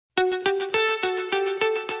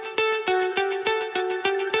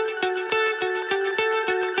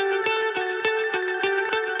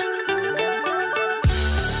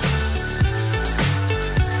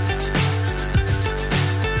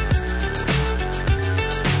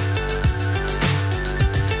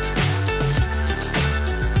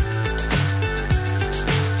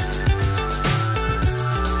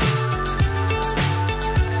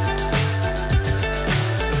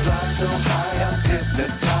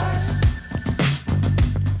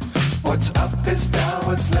is down,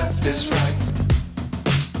 what's left is right.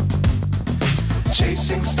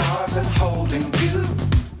 Chasing stars and holding you.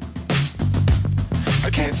 I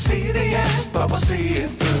can't see the end, but we'll see it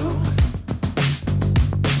through.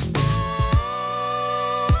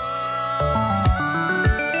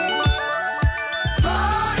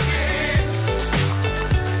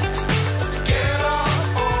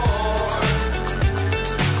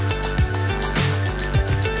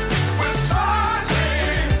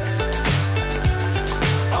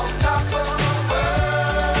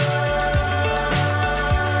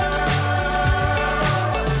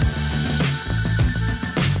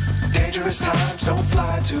 Times don't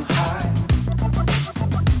fly too high.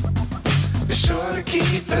 Be sure to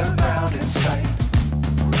keep the ground in sight.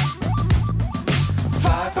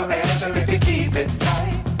 Fly forever if you keep it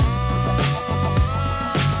tight.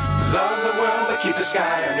 Love the world, but keep the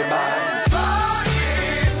sky on your mind.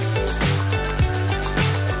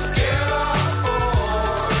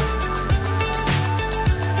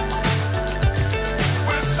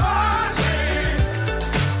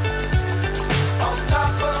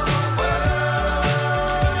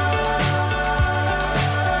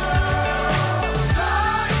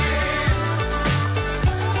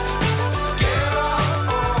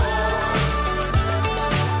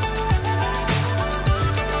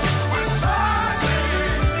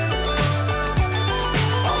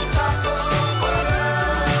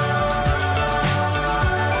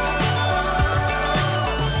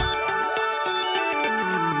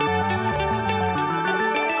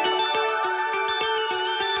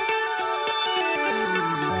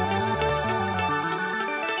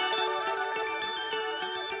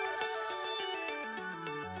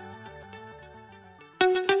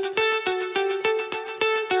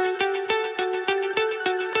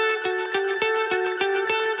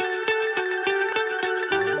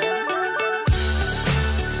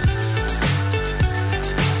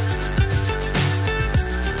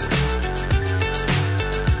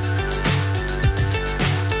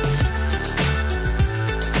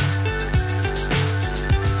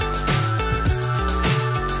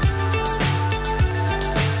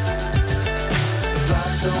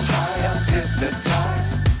 So high I'm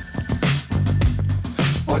hypnotized.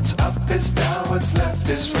 What's up is down, what's left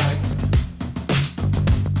is right.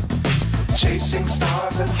 Chasing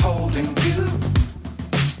stars and holding you.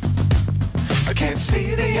 I can't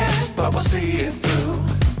see the end, but we'll see it through.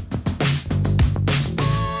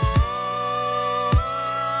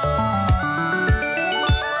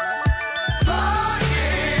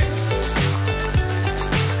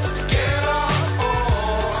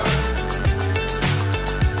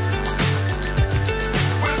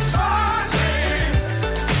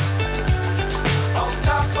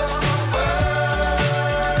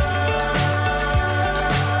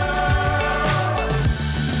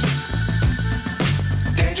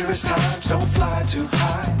 Times don't fly too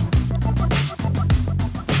high.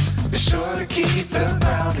 Be sure to keep the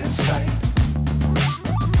ground in sight.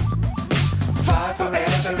 Fly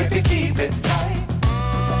forever if you keep it tight.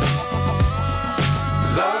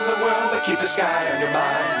 Love the world, but keep the sky on your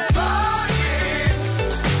mind.